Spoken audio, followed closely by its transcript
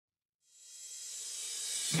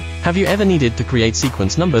Have you ever needed to create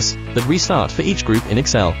sequence numbers that restart for each group in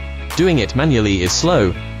Excel? Doing it manually is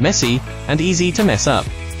slow, messy, and easy to mess up.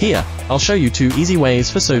 Here, I'll show you 2 easy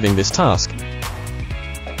ways for solving this task.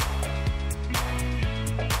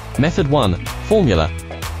 Method 1. Formula.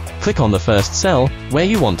 Click on the first cell, where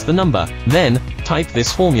you want the number. Then, type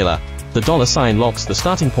this formula. The $sign locks the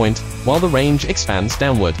starting point, while the range expands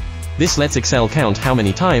downward. This lets Excel count how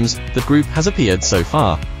many times that group has appeared so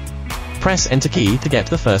far. Press Enter key to get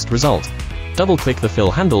the first result. Double-click the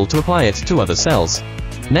fill handle to apply it to other cells.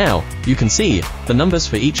 Now, you can see, the numbers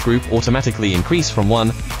for each group automatically increase from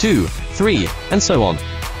 1, 2, 3, and so on.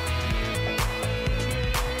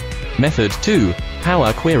 Method 2.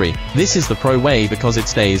 Power Query. This is the pro way because it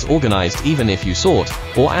stays organized even if you sort,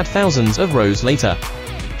 or add thousands of rows later.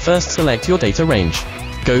 First select your data range.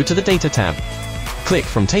 Go to the Data tab. Click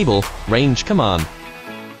from Table, Range command.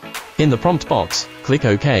 In the prompt box, click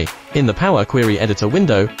OK. In the Power Query Editor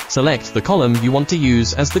window, select the column you want to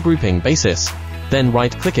use as the grouping basis. Then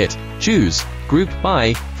right-click it, choose Group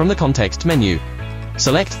By from the context menu.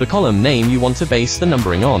 Select the column name you want to base the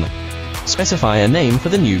numbering on. Specify a name for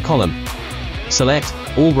the new column. Select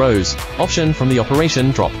All Rows option from the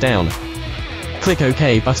Operation drop-down. Click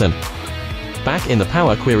OK button. Back in the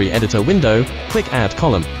Power Query Editor window, click Add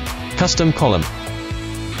Column. Custom Column.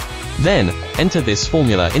 Then, enter this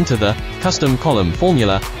formula into the Custom Column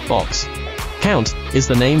Formula box. Count is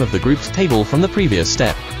the name of the grouped table from the previous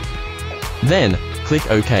step. Then, click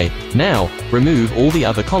OK. Now, remove all the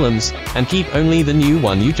other columns, and keep only the new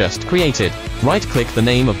one you just created. Right-click the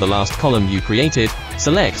name of the last column you created,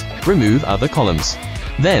 select Remove Other Columns.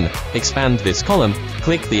 Then, expand this column,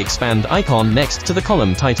 click the Expand icon next to the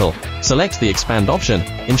column title. Select the Expand option,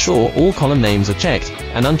 ensure all column names are checked,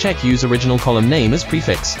 and uncheck Use Original Column Name as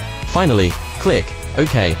Prefix. Finally, click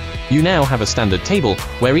OK. You now have a standard table,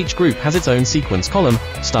 where each group has its own sequence column,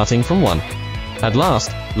 starting from 1. At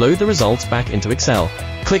last, load the results back into Excel.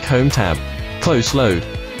 Click Home tab. Close Load.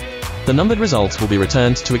 The numbered results will be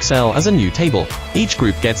returned to Excel as a new table. Each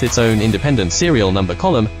group gets its own independent serial number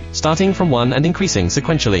column, starting from 1 and increasing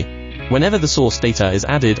sequentially. Whenever the source data is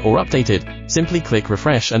added or updated, simply click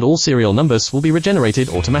Refresh and all serial numbers will be regenerated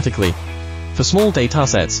automatically. For small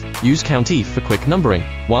datasets, use COUNTIF for quick numbering,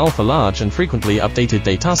 while for large and frequently updated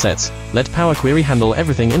datasets, let Power Query handle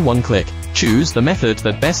everything in one click. Choose the method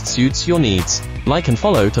that best suits your needs. Like and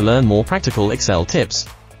follow to learn more practical Excel tips.